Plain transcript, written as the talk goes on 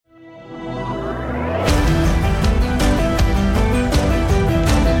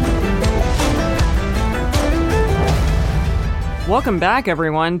Welcome back,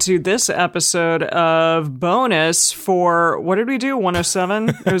 everyone, to this episode of Bonus for, what did we do, 107?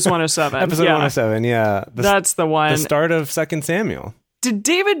 It was 107. Episode 107, yeah. That's the one. The start of 2 Samuel. Did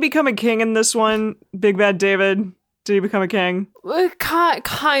David become a king in this one? Big Bad David? Did he become a king?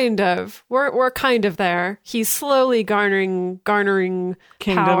 Kind of. We're kind of there. He's slowly garnering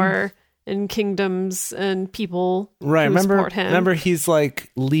power and kingdoms and people who support him. Remember, he's like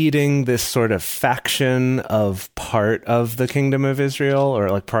leading this sort of faction of part of the kingdom of Israel,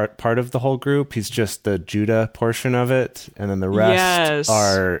 or like part of the whole group. He's just the Judah portion of it, and then the rest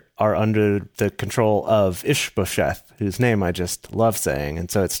are under the control of Ishbosheth, whose name I just love saying,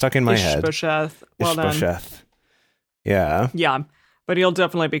 and so it's stuck in my head. Ishbosheth. Well Ishbosheth. Done. Yeah. Yeah, but he'll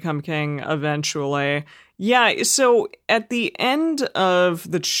definitely become king eventually. Yeah, so at the end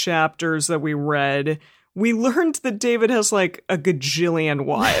of the chapters that we read, we learned that David has like a gajillion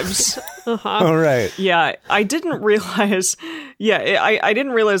wives. All right. Yeah, I didn't realize. Yeah, I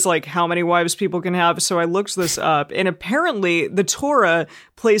didn't realize like how many wives people can have. So I looked this up, and apparently the Torah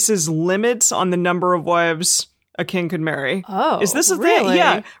places limits on the number of wives a king could marry. Oh, is this a really? thing?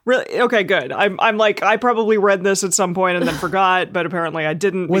 Yeah, really. Okay, good. I'm like, I probably read this at some point and then forgot, but apparently I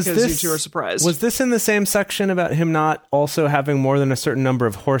didn't because you two are surprised. Was this in the same section about him not also having more than a certain number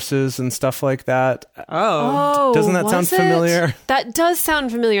of horses and stuff like that? Oh, doesn't that sound familiar? That does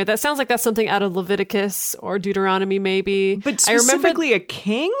sound familiar. That sounds like that's something out of Leviticus or Deuteronomy, maybe. But specifically a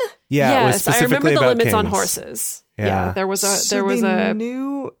king? Yeah, yes, I remember the limits on kings. horses. Yeah, there was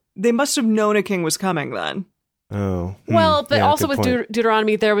they must have known a king was coming then. Oh. Well, but yeah, also with point.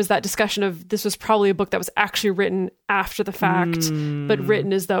 Deuteronomy, there was that discussion of this was probably a book that was actually written after the fact, but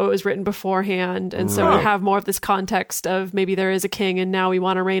written as though it was written beforehand. And so we have more of this context of maybe there is a king and now we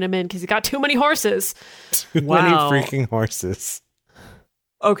want to rein him in because he got too many horses. Too many freaking horses.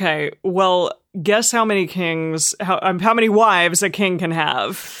 Okay, well, guess how many kings, how many wives a king can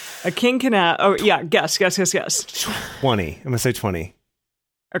have? A king can have, oh yeah, guess. 20. I'm going to say 20.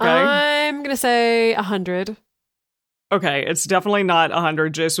 Okay. I'm going to say 100. Okay, it's definitely not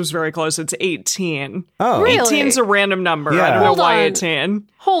 100. Jace was very close. It's 18. Oh. Really? 18's a random number. Yeah. I don't know Hold why on. 18.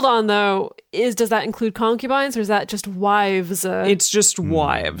 Hold on, though. Does that include concubines or is that just wives? It's just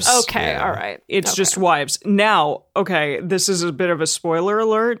wives. Okay, all right. It's just wives. Now, okay, this is a bit of a spoiler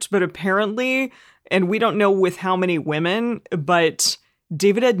alert, but apparently, and we don't know with how many women, but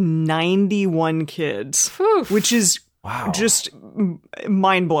David had 91 kids, Whew. which is just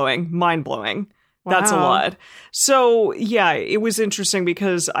mind-blowing. That's a Wow. lot. So, yeah, it was interesting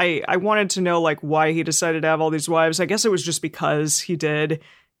because I wanted to know, like, why he decided to have all these wives. I guess it was just because he did.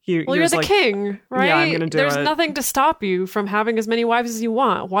 Well, you're the king, right? Yeah, I'm going to do There's it. nothing to stop you from having as many wives as you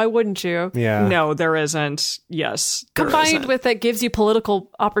want. Why wouldn't you? Yeah. No, there isn't. Yes. there Combined isn't. with that gives you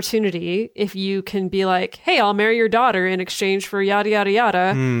political opportunity if you can be like, hey, I'll marry your daughter in exchange for yada, yada,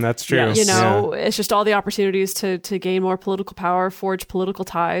 yada. That's true. Yes. You know, it's just all the opportunities to gain more political power, forge political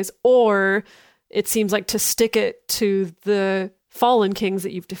ties, or it seems like to stick it to the fallen kings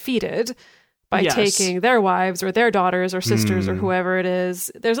that you've defeated by Yes. taking their wives or their daughters or sisters or whoever it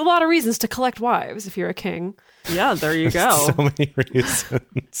is. There's a lot of reasons to collect wives if you're a king. Yeah, there you go. So many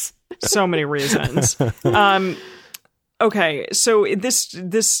reasons. So many reasons. Okay, so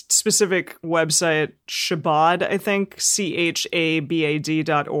this specific website, Chabad, I think, CHABAD.org,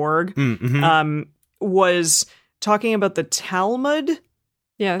 was talking about the Talmud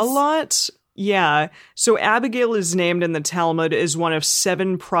Yes. a lot. Yeah. So Abigail is named in the Talmud as one of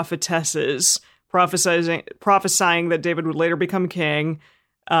 7 prophetesses prophesying that David would later become king,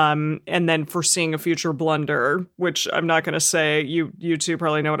 and then foreseeing a future blunder, which I'm not going to say. You two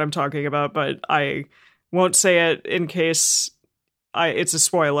probably know what I'm talking about, but I won't say it in case it's a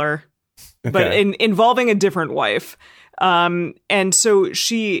spoiler. Okay. But involving a different wife. And so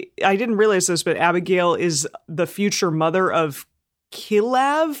I didn't realize this, but Abigail is the future mother of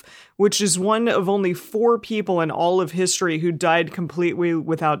Kilav, which is one of only 4 people in all of history who died completely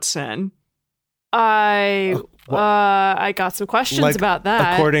without sin. I got some questions Like, about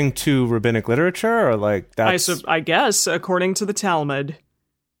that. According to rabbinic literature, or like that's... I guess, according to the Talmud.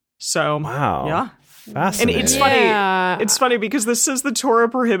 So, Wow. yeah. Fascinating. And it's Yeah. funny. It's funny because this says the Torah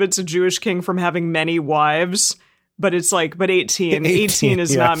prohibits a Jewish king from having many wives, but it's like, but 18. 18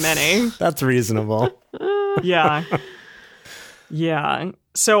 is yeah. not many. That's reasonable. Yeah. Yeah.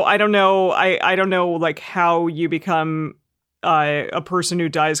 So I don't know. I don't know like how you become a person who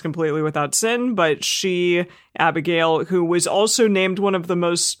dies completely without sin, but Abigail, who was also named one of the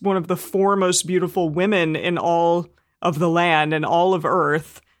 4 most beautiful women in all of the land and all of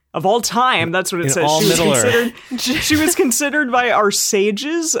Earth, of all time. That's what it says. She was considered by our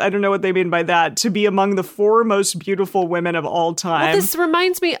sages, I don't know what they mean by that, to be among the 4 most beautiful women of all time. Well, this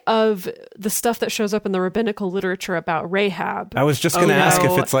reminds me of the stuff that shows up in the rabbinical literature about Rahab. I was just going to ask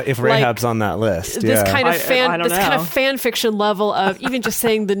if Rahab's on that list. This kind of kind of fan fiction level of even just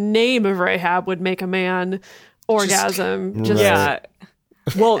saying the name of Rahab would make a man orgasm.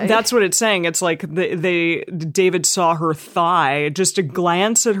 Well, that's what it's saying. It's like David saw her thigh. Just a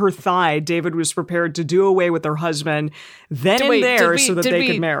glance at her thigh, David was prepared to do away with her husband so that they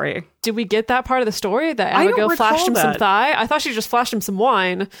could marry. Did we get that part of the story? That Abigail flashed him some thigh? I thought she just flashed him some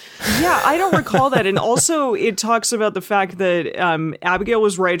wine. Yeah, I don't recall that. And also it talks about the fact that Abigail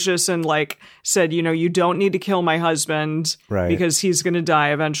was righteous and like said, you don't need to kill my husband because he's going to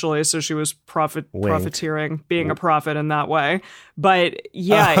die eventually. So she was profiteering, being a prophet in that way. But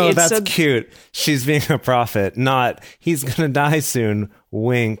yeah, that's cute. She's being a prophet, not he's going to die soon.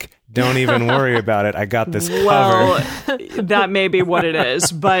 Wink. Don't even worry about it. I got this covered. Well, that may be what it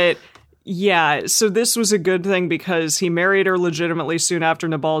is. But yeah, so this was a good thing because he married her legitimately soon after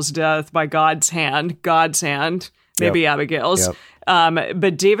Nabal's death by God's hand, maybe Abigail's.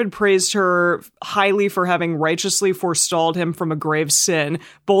 But David praised her highly for having righteously forestalled him from a grave sin,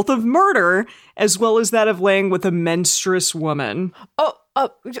 both of murder as well as that of laying with a menstruous woman. What? A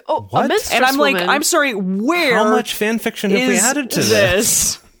menstruous and I'm woman. like, I'm sorry, where? How much fan fiction have we added to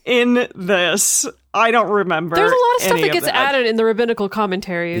this? In this, I don't remember. There's a lot of stuff that gets added in the rabbinical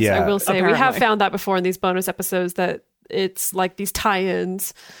commentaries. I will say apparently. We have found that before in these bonus episodes that it's like these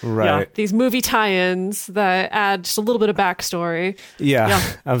tie-ins, these movie tie-ins that add just a little bit of backstory. Yeah.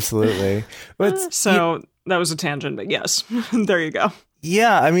 Absolutely. So that was a tangent, but yes, there you go.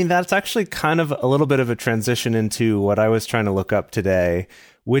 Yeah, I mean that's actually kind of a little bit of a transition into what I was trying to look up today,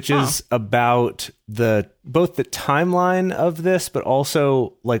 which is about both the timeline of this, but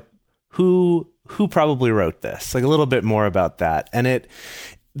also like who probably wrote this, like a little bit more about that. And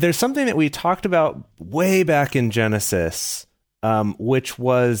there's something that we talked about way back in Genesis, which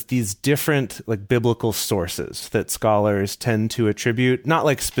was these different like biblical sources that scholars tend to attribute, not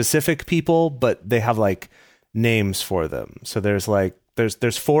like specific people, but they have like names for them. So there's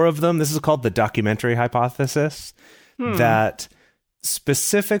 4 of them. This is called the documentary hypothesis, that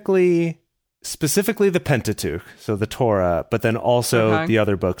specifically the Pentateuch, so the Torah, but then also the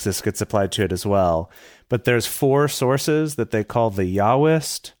other books, this gets applied to it as well. But there's 4 sources that they call the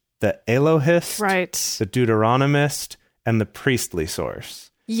Yahwist, the Elohist, the Deuteronomist, and the priestly source.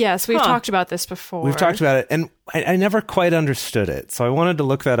 Yes, we've talked about this before. We've talked about it, and I never quite understood it. So I wanted to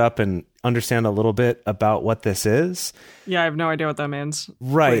look that up and understand a little bit about what this is. Yeah, I have no idea what that means.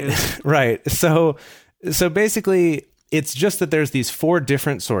 Right. So basically, it's just that there's these 4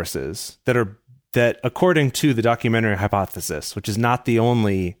 different sources that according to the documentary hypothesis, which is not the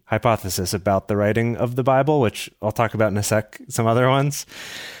only hypothesis about the writing of the Bible, which I'll talk about in a sec, some other ones.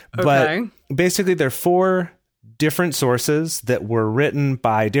 But basically, there are 4 different sources that were written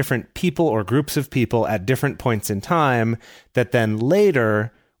by different people or groups of people at different points in time that then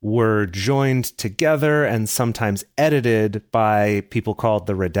later were joined together and sometimes edited by people called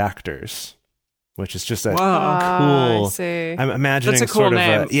the redactors, which is just a cool. I see. I'm imagining that's a cool sort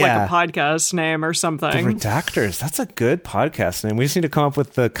name, of like a podcast name or something. The redactors. That's a good podcast name. We just need to come up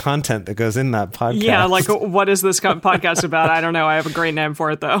with the content that goes in that podcast. Yeah, like what is this podcast about? I don't know. I have a great name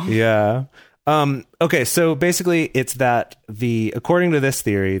for it though. Yeah. Okay, so basically it's that according to this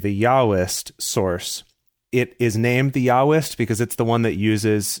theory, the Yahwist source, it is named the Yahwist because it's the one that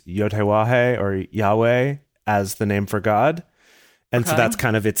uses Yotewaheh or Yahweh as the name for God. And so that's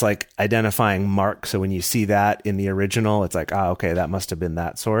kind of its like identifying mark. So when you see that in the original, it's like, okay, that must have been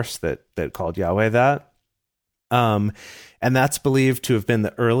that source that called Yahweh that. And that's believed to have been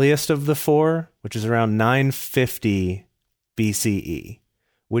the earliest of the 4, which is around 950 BCE,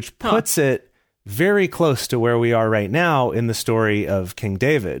 which puts it very close to where we are right now in the story of King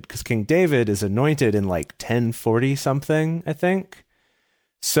David, because King David is anointed in like 1040 something, I think.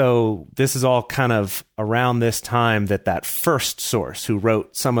 So this is all kind of around this time that first source who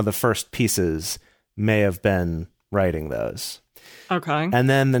wrote some of the first pieces may have been writing those. Okay. And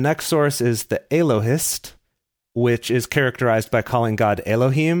then the next source is the Elohist, which is characterized by calling God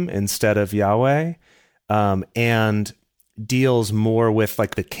Elohim instead of Yahweh, and deals more with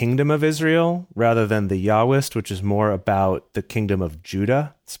like the kingdom of Israel rather than the Yahwist, which is more about the kingdom of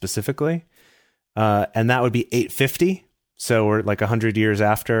Judah specifically. And that would be 850. So we're like 100 years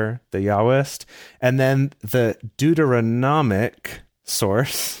after the Yahwist. And then the Deuteronomic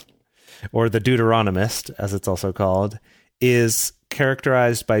source, or the Deuteronomist, as it's also called, is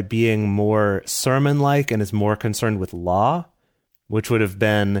characterized by being more sermon-like and is more concerned with law which would have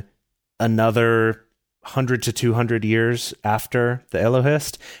been another 100 to 200 years after the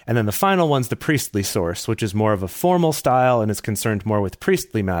Elohist. And then the final one's the priestly source, which is more of a formal style and is concerned more with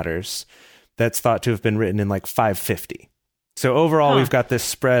priestly matters. That's thought to have been written in like 550. So overall, we've got this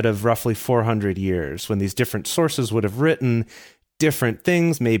spread of roughly 400 years when these different sources would have written different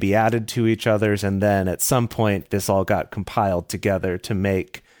things, maybe added to each other's, and then at some point this all got compiled together to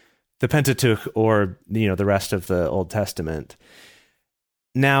make the Pentateuch, or the rest of the Old Testament.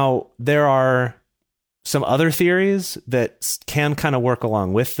 Now, there are some other theories that can kind of work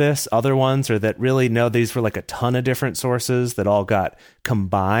along with this. Other ones are that really, no, these were like a ton of different sources that all got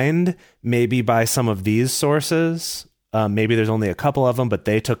combined, maybe by some of these sources. Maybe there's only a couple of them, but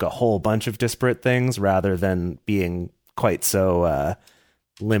they took a whole bunch of disparate things rather than being quite so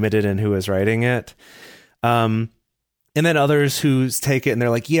limited in who is writing it. And then others who take it and they're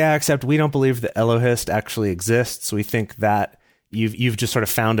like, yeah, except we don't believe the Elohist actually exists. We think that you've just sort of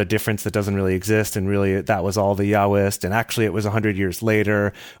found a difference that doesn't really exist, and really that was all the Yahwist, and actually it was 100 years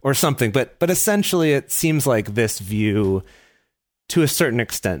later or something. But essentially it seems like this view, to a certain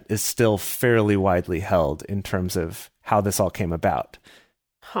extent, is still fairly widely held in terms of how this all came about.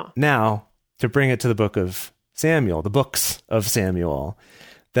 Now, to bring it to the book of Samuel, the books of Samuel,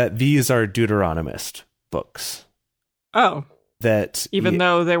 that these are Deuteronomist books. Oh. That even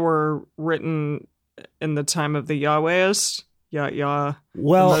though they were written in the time of the Yahwehist? The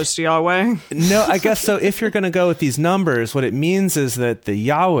most Yahweh? No, I guess so. If you're going to go with these numbers, what it means is that the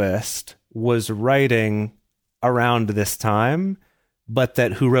Yahwist was writing around this time, but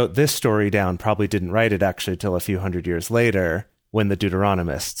that who wrote this story down probably didn't write it actually till a few hundred years later when the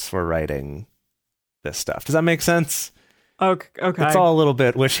Deuteronomists were writing this stuff. Does that make sense? Okay. It's all a little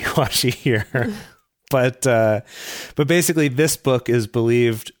bit wishy-washy here. But basically this book is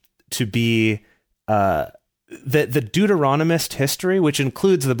believed to be the Deuteronomist history, which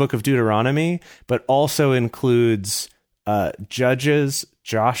includes the book of Deuteronomy, but also includes Judges,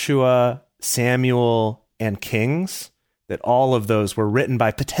 Joshua, Samuel, and Kings, that all of those were written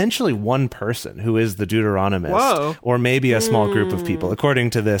by potentially one person who is the Deuteronomist. Whoa. Or maybe a small group of people, according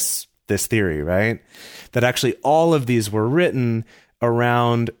to this theory, right? That actually all of these were written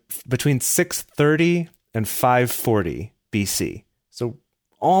around between 630 and 540 BC. So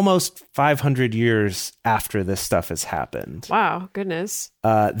almost 500 years after this stuff has happened. Wow, goodness.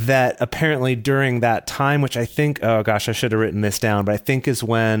 That apparently during that time, which I think, oh gosh, I should have written this down, but I think is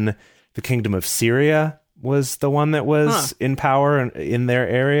when the kingdom of Syria was the one that was in power in their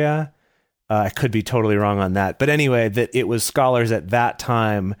area. I could be totally wrong on that. But anyway, that it was scholars at that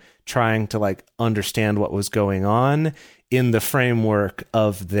time trying to like understand what was going on in the framework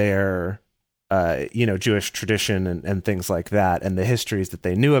of their Jewish tradition and things like that, and the histories that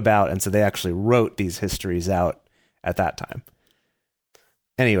they knew about. And so they actually wrote these histories out at that time.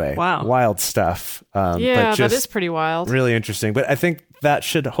 Anyway, wow. Wild stuff. But that is pretty wild. Really interesting. But I think that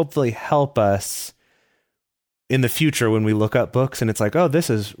should hopefully help us in the future when we look up books and it's like, oh, this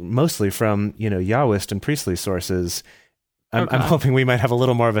is mostly from, Yahwist and priestly sources. I'm hoping we might have a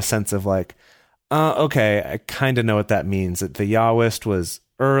little more of a sense of like, okay, I kind of know what that means. That the Yahwist was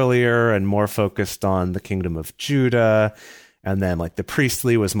earlier and more focused on the kingdom of Judah, and then like the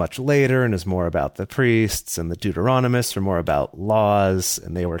priestly was much later and is more about the priests, and the Deuteronomists are more about laws,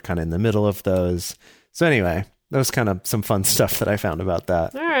 and they were kind of in the middle of those. So anyway, that was kind of some fun stuff that I found about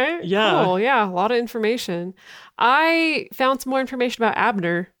that. All right. Yeah. Cool. Yeah. A lot of information. I found some more information about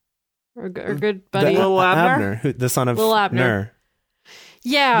Abner, our good buddy. Little Abner? The son of Little Abner. Ner.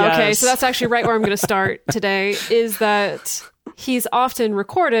 Yeah. Yes. Okay. So that's actually right where I'm going to start today, is that he's often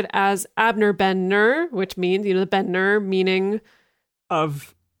recorded as Abner ben Ner, which means, the ben Ner meaning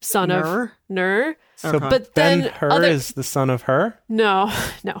of son Ner? of Ner. So But then Ben-Hur is the son of her? No.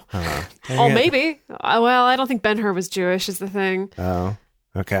 Oh, maybe. Well, I don't think Ben-Hur was Jewish is the thing. Oh,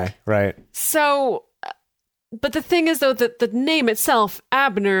 okay. Right. So, but the thing is, though, that the name itself,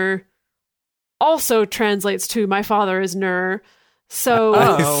 Abner, also translates to my father is Ner. So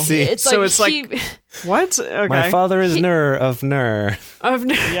I see. it's So like it's like what? Okay. My father is Ner of Ner. Of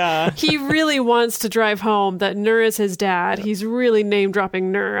Ner. Yeah. He really wants to drive home that Ner is his dad. He's really name dropping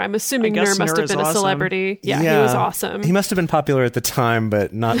Ner. I'm assuming I guess Ner must Ner have is been a awesome. celebrity. Yeah, he was awesome. He must have been popular at the time,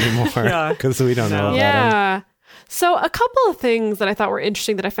 but not anymore. Yeah. Because we don't know about him. Yeah. So a couple of things that I thought were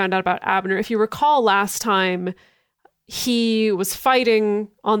interesting that I found out about Abner. If you recall last time, he was fighting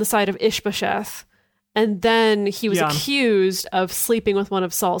on the side of Ishbosheth, and then he was accused of sleeping with one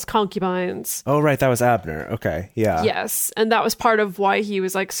of Saul's concubines. Oh, right. That was Abner. Okay. Yeah. Yes. And that was part of why he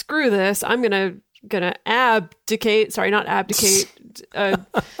was like, screw this. I'm gonna abdicate. Sorry, not abdicate.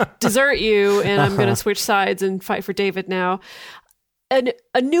 Desert you, and I'm gonna switch sides and fight for David now.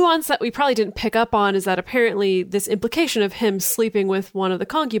 a nuance that we probably didn't pick up on is that apparently this implication of him sleeping with one of the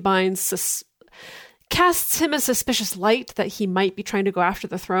concubines casts him a suspicious light that he might be trying to go after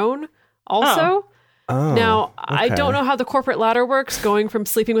the throne also. Now, I don't know how the corporate ladder works, going from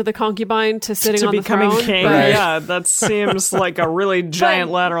sleeping with a concubine to sitting on the throne. To becoming king, yeah, that seems like a really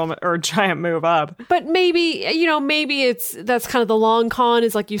giant lateral or giant move up. But maybe, that's kind of the long con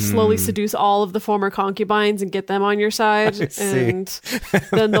is like you slowly seduce all of the former concubines and get them on your side. And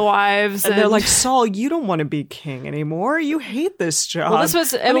then the wives. And they're like, Saul, you don't want to be king anymore. You hate this job. Well, this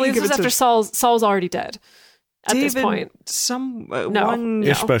was after Saul's already dead. At David, this point,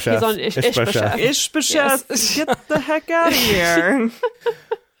 Ishbosheth. He's on Ishbosheth. Ishbosheth, yes. Get the heck out of here!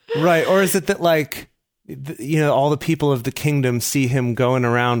 Right, or is it that all the people of the kingdom see him going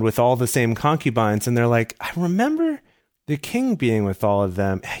around with all the same concubines, and they're like, I remember the king being with all of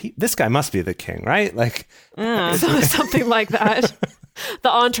them. This guy must be the king, right? Something like that. The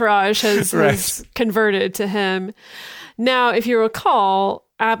entourage has converted to him. Now, if you recall,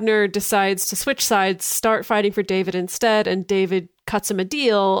 Abner decides to switch sides, start fighting for David instead, and David cuts him a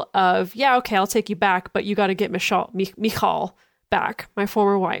deal of, yeah, okay, I'll take you back, but you got to get Michal back, my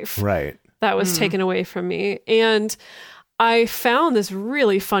former wife. Right. That was taken away from me. And I found this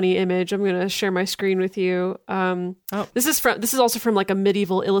really funny image. I'm going to share my screen with you. This is also from like a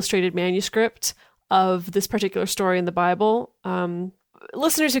medieval illustrated manuscript of this particular story in the Bible.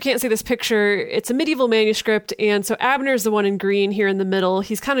 Listeners who can't see this picture, it's a medieval manuscript, and so Abner's the one in green here in the middle.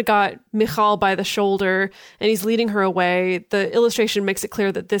 He's kind of got Michal by the shoulder, and he's leading her away. The illustration makes it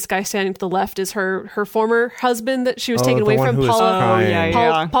clear that this guy standing to the left is her former husband that she was taken away from.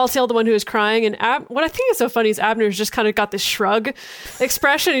 Paul, the one who was crying. And what I think is so funny is Abner's just kind of got this shrug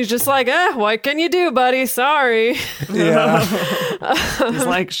expression. He's just like, what can you do, buddy? Sorry. Yeah. He's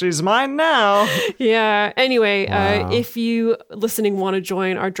like, she's mine now. Yeah. Anyway, if you listening want to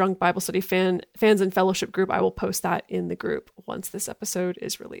join our Drunk Bible Study fans and fellowship group, I will post that in the group once this episode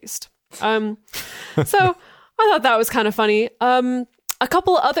is released. So I thought that was kind of funny. A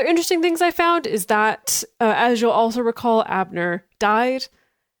couple of other interesting things I found is that, as you'll also recall, Abner died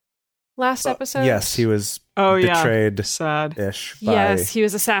last episode. Yes, he was betrayed. Yeah. Sad-ish. Yes, he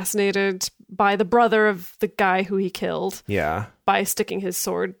was assassinated by the brother of the guy who he killed. Yeah. By sticking his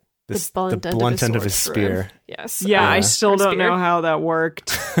sword. The blunt end of his spear. Yes. Yeah, I still don't know how that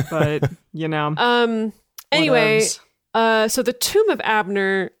worked, but Anyway, so the tomb of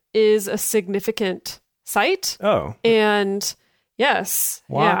Abner is a significant site. Oh. And yes.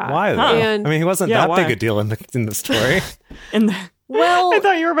 Why though? And, he wasn't that big a deal in the story. Well, I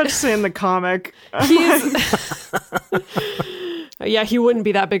thought you were about to say in the comic. Yeah, he wouldn't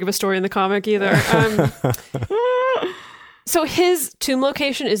be that big of a story in the comic either. So his tomb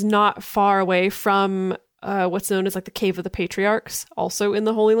location is not far away from what's known as like the Cave of the Patriarchs, also in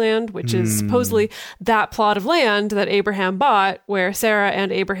the Holy Land, which is supposedly that plot of land that Abraham bought, where Sarah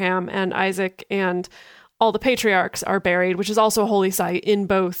and Abraham and Isaac and all the patriarchs are buried, which is also a holy site in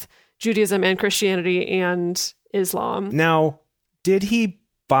both Judaism and Christianity and Islam. Now, did he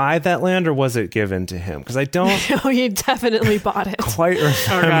buy that land or was it given to him? Because I don't he definitely bought it. Quite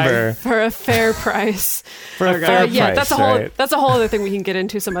remember. For a fair price. That's a whole other thing we can get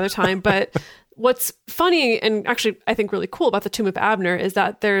into some other time. But what's funny and actually I think really cool about the Tomb of Abner is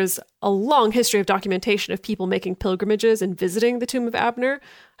that there's a long history of documentation of people making pilgrimages and visiting the Tomb of Abner.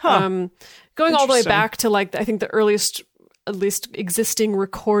 Going all the way back to I think the earliest at least existing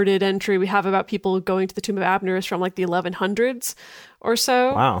recorded entry we have about people going to the Tomb of Abner is from the 1100s or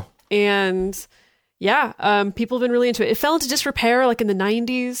so. Wow. And people have been really into it. It fell into disrepair in the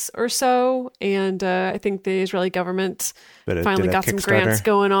 90s or so. And I think the Israeli government finally got some grants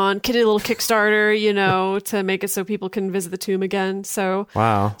going on. Did a little Kickstarter, to make it so people can visit the tomb again. So,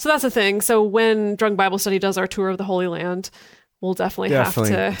 wow. So that's a thing. So when Drunk Bible Study does our tour of the Holy Land, we'll definitely going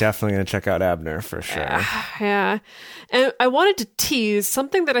to check out Abner for sure. Yeah. And I wanted to tease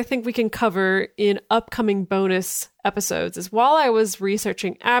something that I think we can cover in upcoming bonus episodes is while I was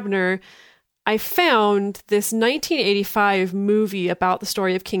researching Abner, I found this 1985 movie about the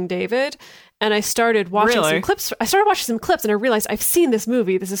story of King David. And I started watching some clips. And I realized I've seen this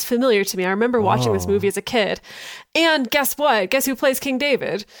movie. This is familiar to me. I remember watching this movie as a kid. And guess what? Guess who plays King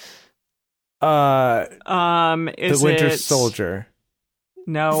David? The Winter Soldier.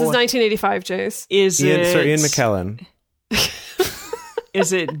 No. This is 1985, Jace. Ian McKellen.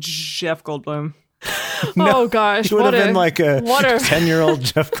 Is it Jeff Goldblum? No, oh gosh. He would have been like a 10-year-old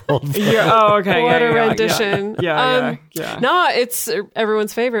Jeff Goldblum. Oh, okay. What a rendition. Yeah. No, it's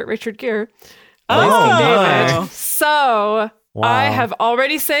everyone's favorite, Richard Gere. Oh. David. So Wow. I have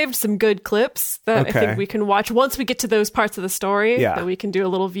already saved some good clips that I think we can watch once we get to those parts of the story. Yeah. That we can do a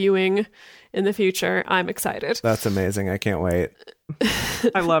little viewing in the future. I'm excited. That's amazing. I can't wait.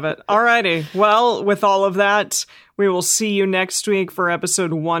 I love it. Alrighty. Well, with all of that, we will see you next week for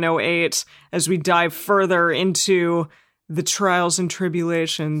episode 108 as we dive further into the trials and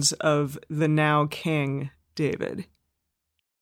tribulations of the now King David.